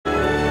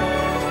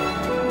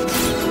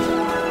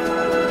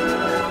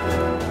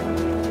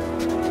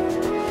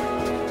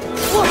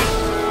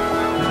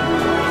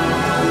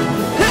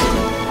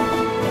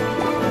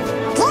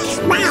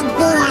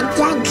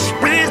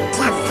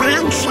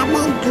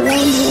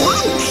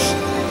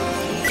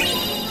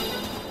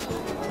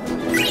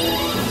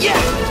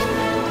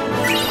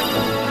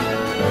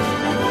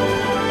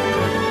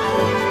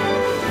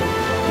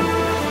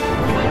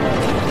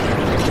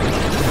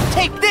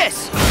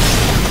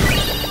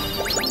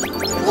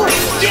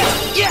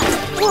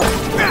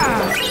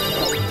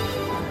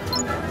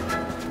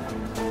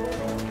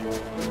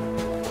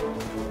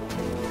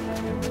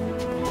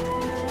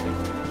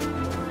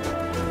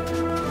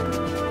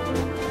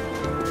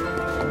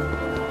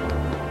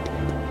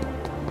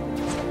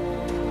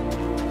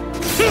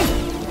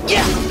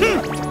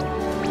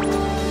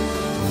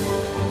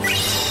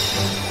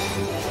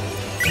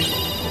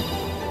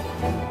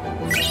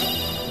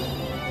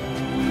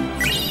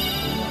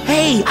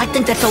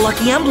think that's a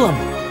lucky emblem.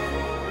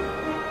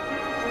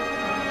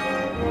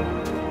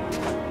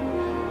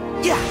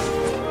 Yeah.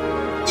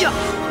 Yeah.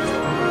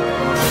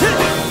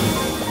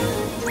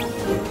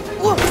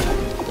 Whoa.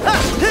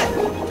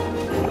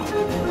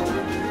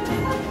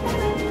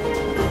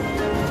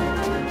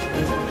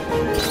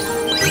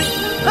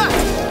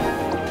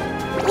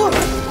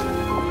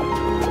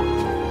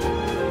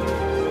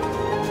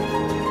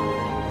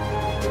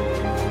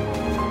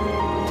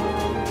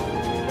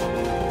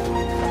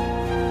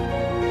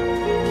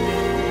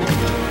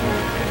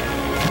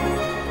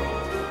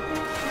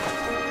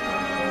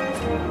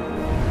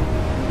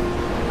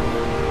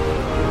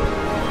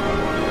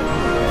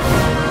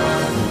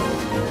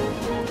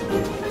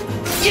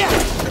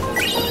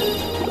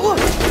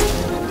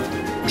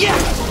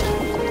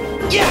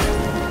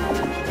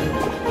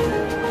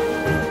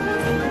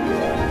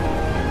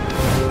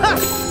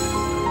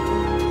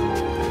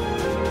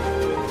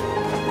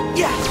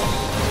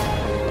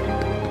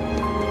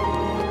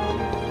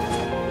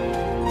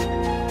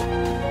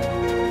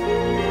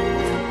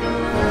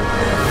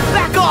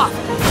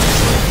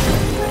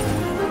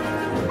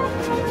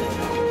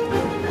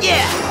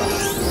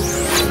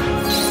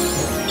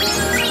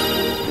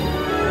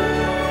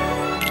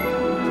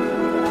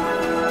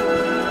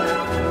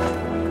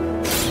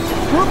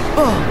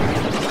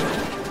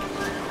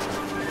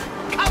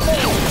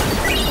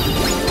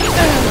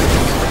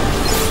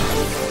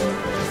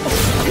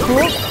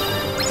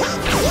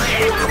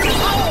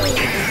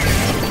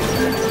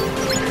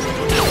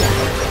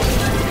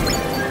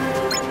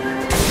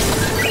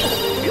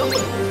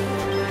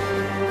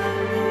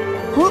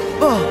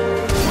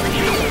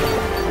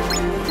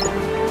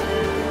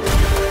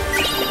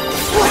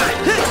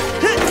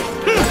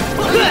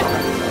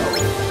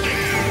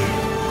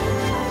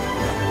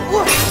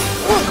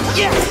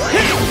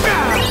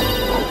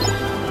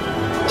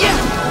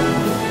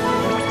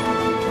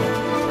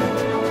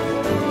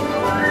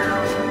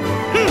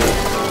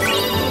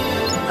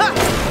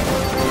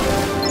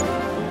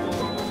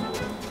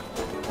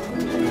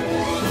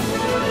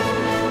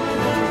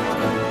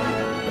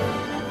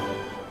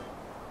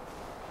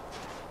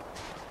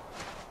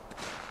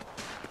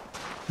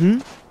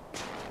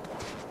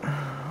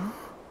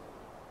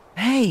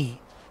 Hey,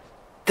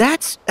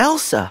 that's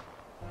Elsa.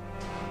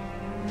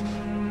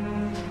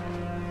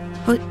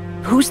 But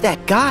who's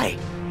that guy?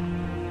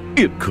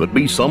 It could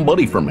be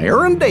somebody from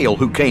Arendelle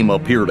who came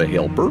up here to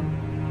help her.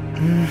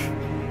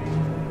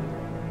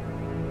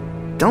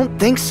 Don't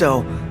think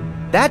so.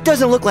 That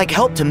doesn't look like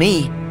help to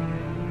me.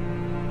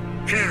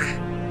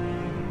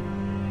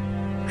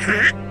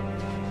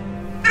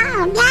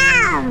 Oh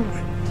no!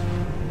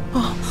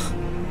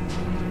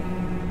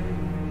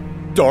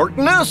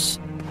 Darkness?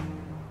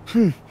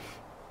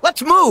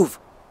 Let's move!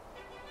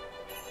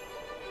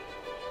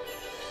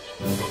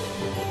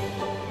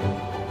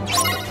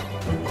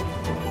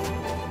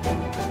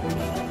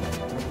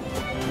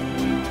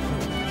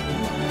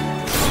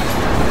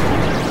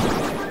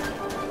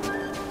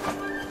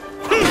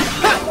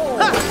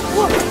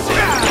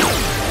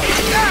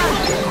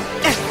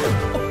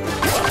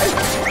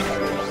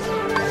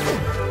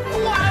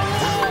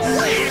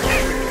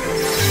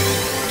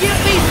 Give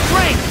me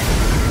strength!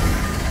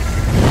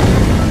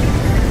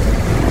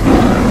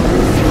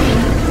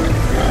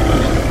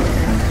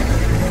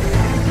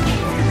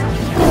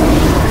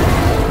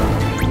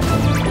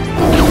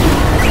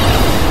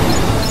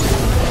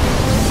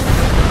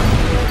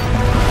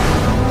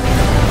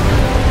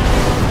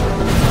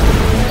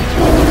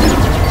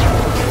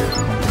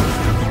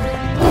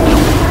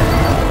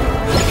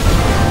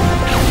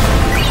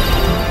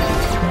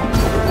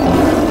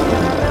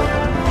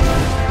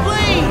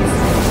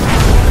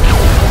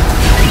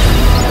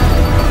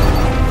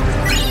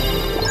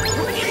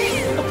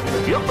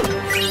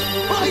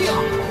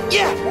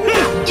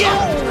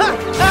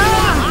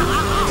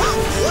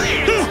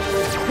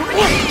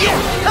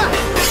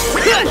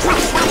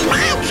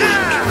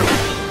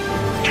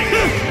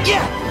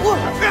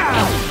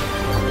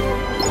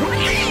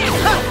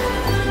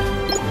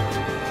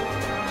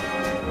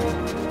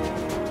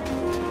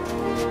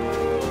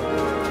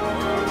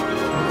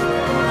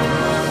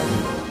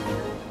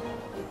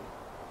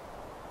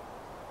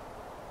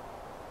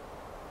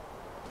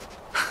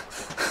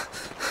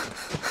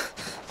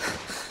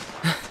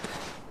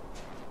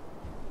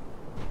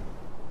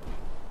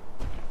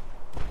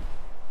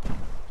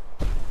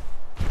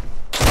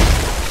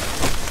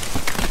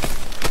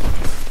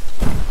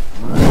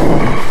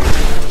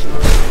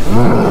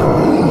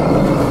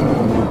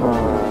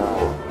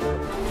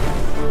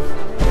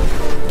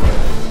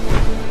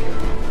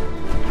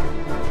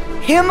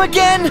 Him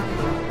again?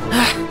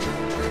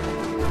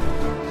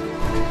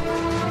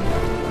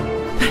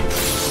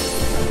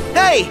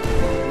 Hey!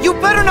 You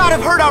better not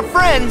have hurt our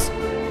friends!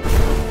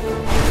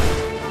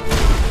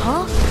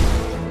 Huh?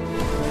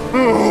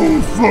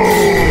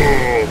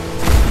 Elsa!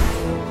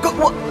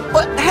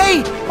 What?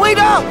 Hey! Wait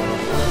up!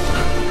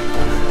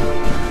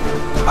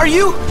 Are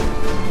you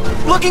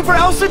looking for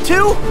Elsa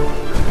too?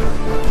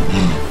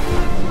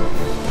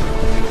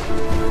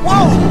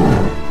 Whoa!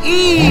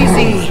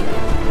 Easy!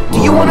 Do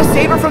you You want to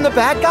save her from the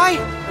bad guy?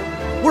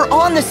 We're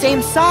on the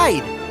same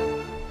side.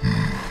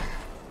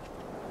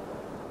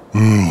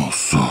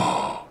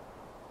 Elsa.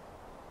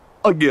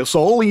 I guess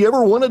all he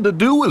ever wanted to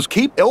do was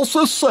keep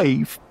Elsa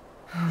safe.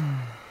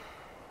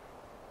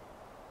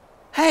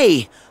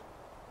 Hey,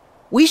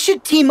 we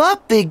should team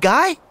up, big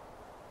guy.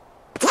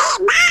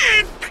 Team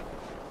up!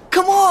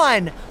 Come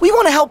on, we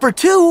want to help her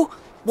too.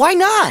 Why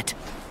not?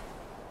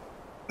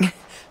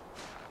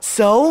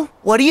 So,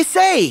 what do you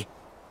say?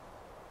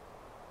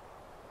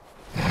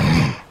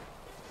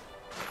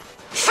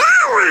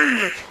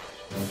 Sora!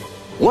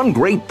 One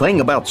great thing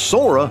about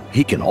Sora,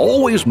 he can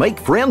always make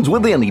friends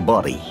with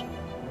anybody.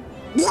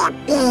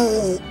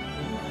 Yippee!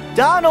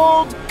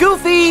 Donald,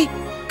 Goofy,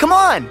 come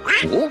on.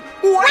 Huh?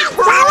 Wait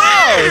for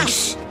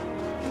us.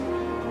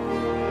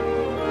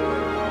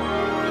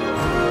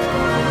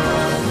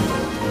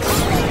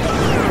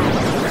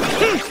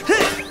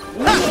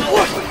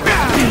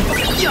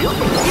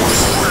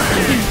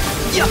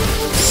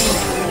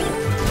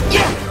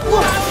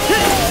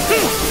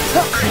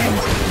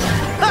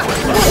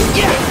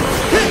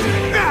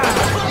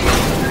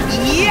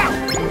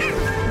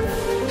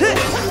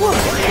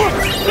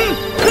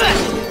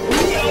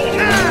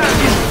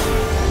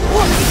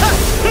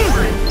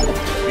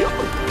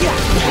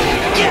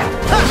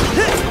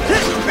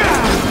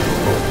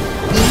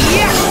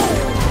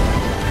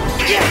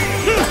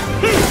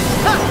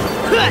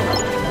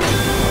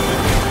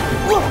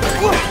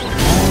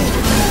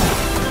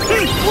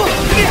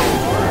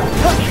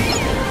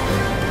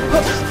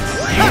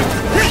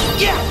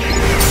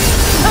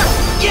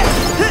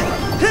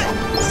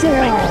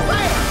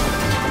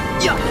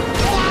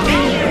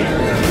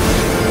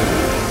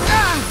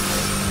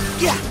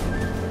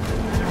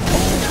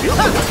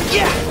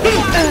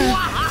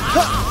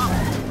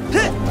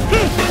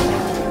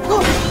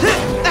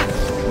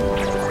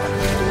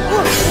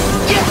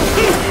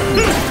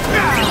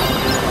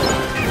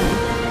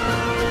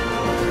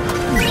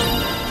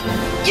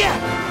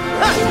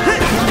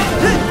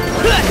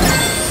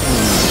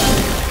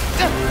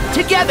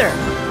 Together!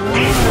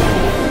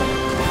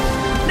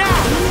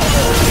 Now!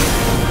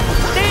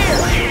 There!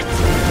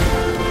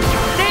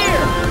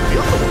 There!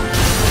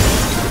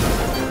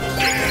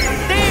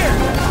 There!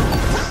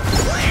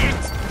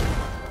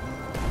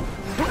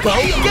 Go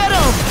get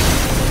him!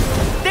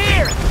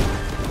 There!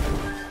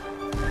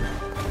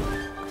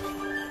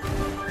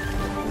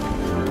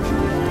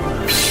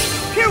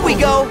 Here we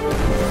go!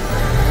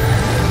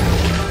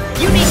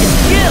 You need to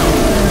chill!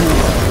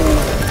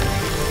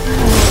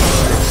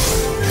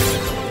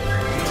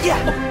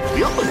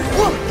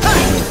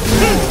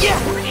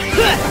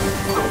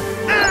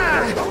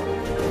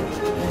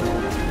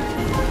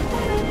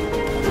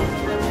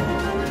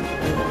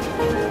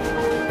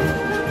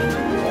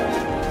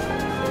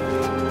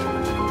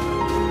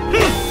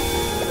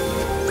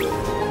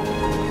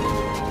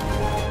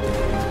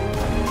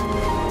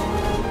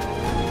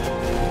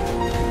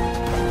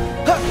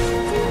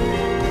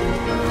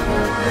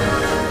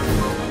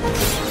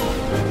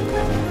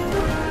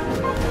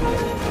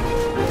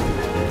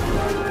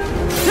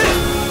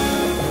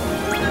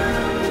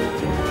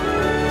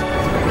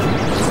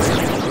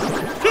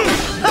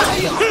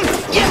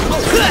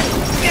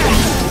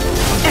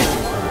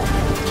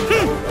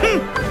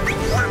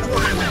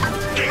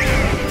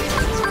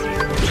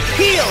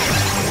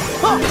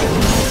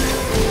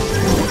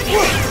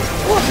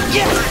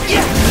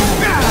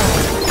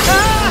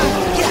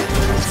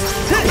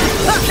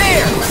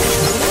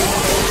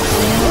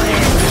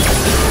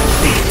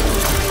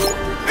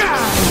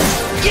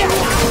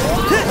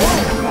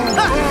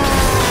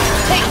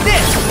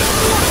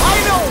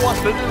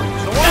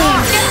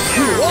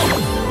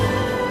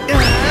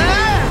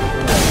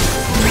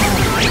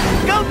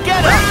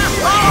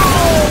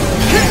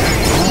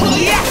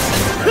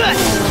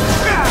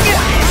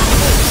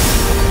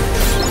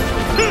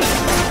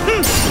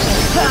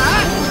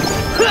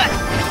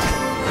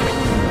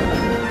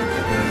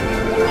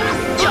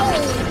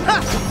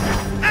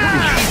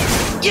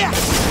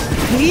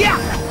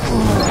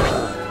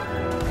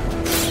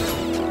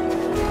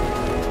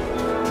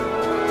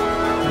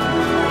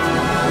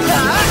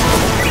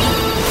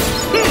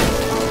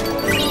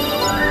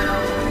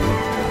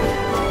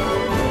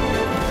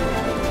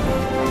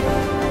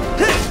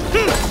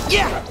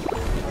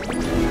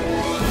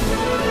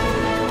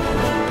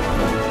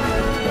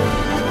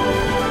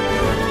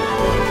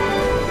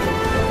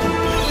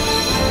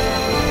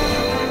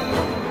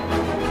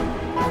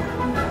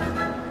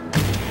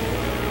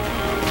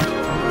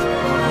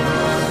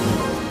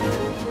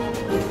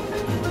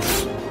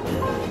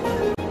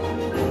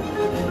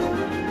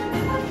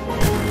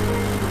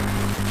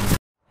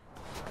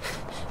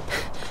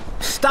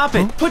 Stop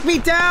it! Put me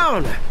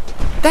down!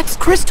 That's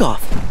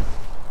Kristoff.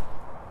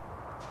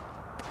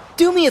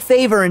 Do me a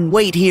favor and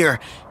wait here.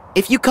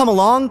 If you come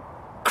along,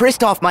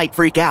 Kristoff might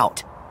freak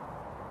out.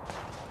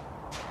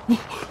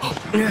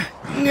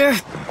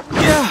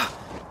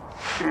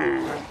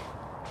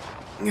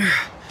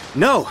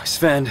 No,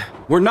 Sven.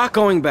 We're not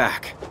going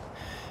back.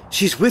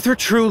 She's with her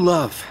true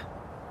love.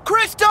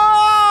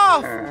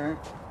 Kristoff!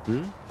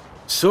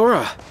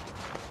 Sora,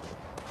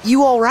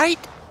 You alright?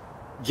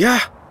 Yeah,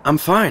 I'm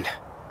fine.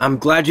 I'm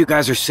glad you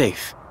guys are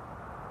safe.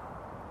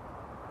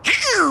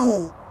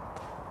 Ow!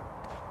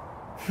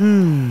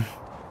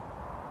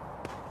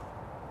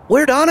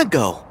 Where'd Anna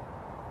go?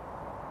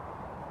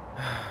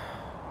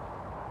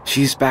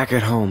 She's back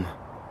at home.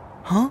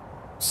 Huh?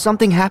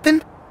 Something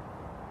happened?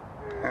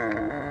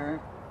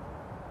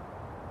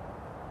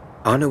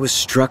 Anna was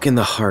struck in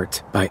the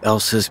heart by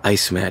Elsa's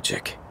ice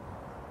magic.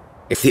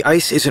 If the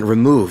ice isn't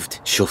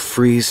removed, she'll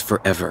freeze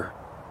forever.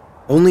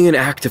 Only an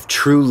act of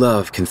true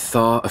love can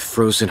thaw a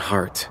frozen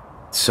heart.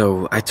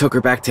 So I took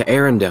her back to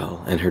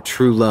Arendelle and her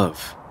true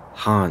love,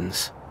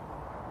 Hans.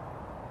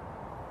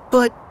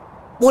 But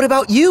what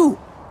about you?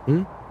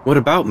 What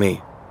about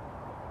me?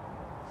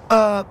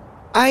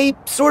 I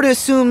sorta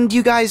assumed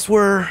you guys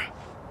were...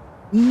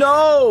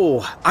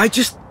 No! I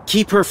just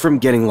keep her from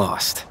getting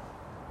lost.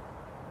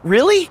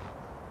 Really?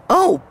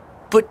 Oh,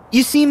 but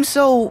you seem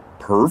so...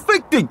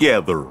 Perfect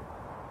together.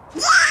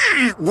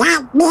 Yeah,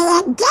 like me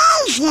and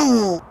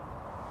Daisy.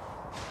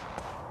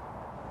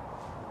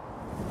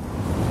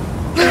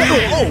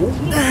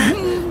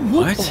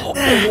 What?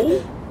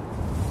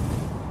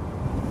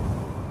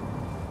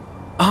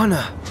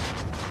 Anna!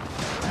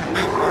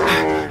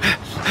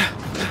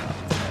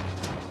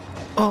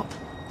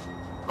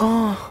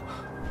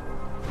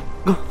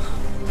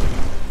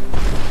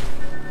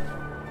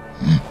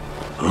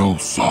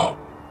 Elsa.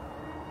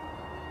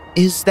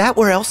 Is that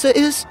where Elsa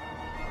is?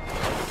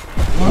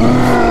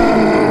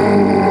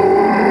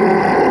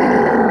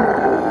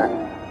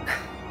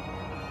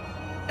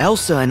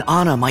 Elsa and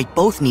Anna might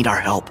both need our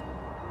help.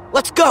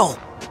 Let's go!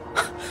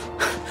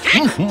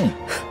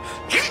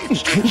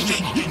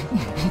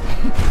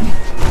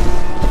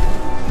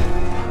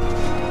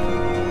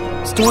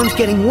 Storm's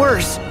getting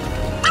worse.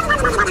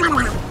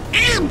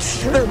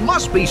 There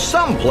must be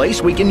some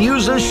place we can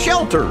use as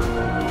shelter.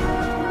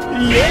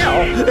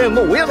 Yeah, and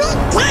the wind...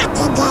 Got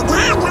to get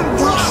out of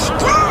this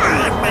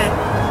storm.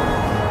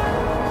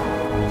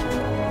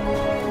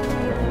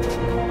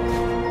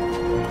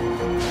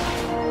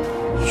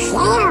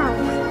 So,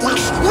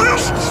 das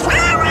lost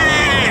flower.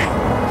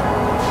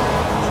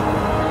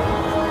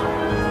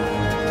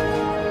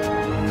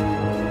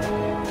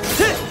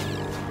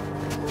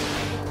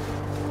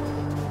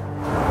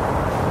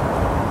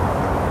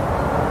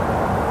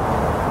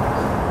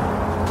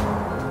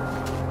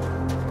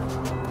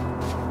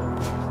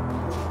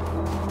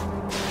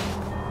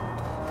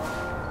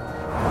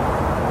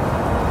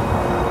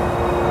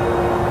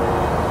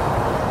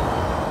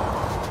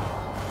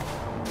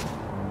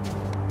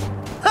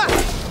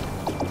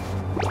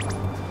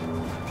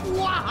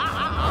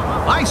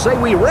 I say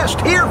we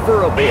rest here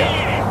for a bit.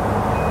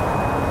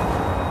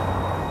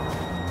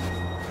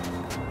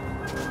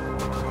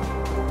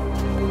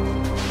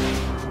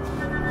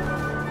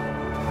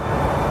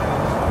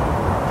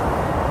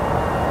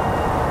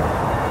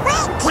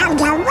 Wait till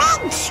the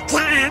wind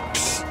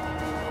stops.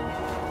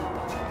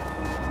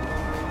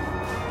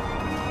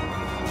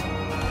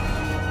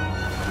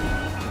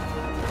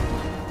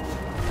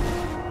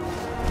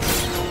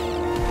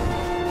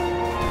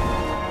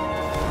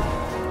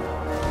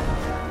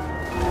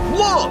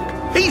 Look,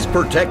 he's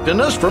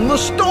protecting us from the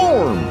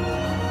storm.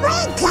 We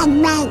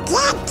can make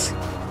it.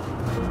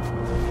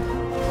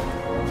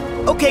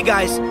 Okay,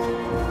 guys.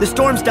 The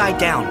storm's died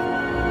down.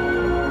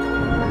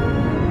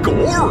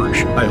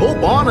 Gorge, I hope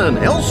Anna and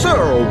Elsa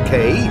are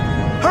okay.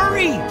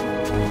 Hurry!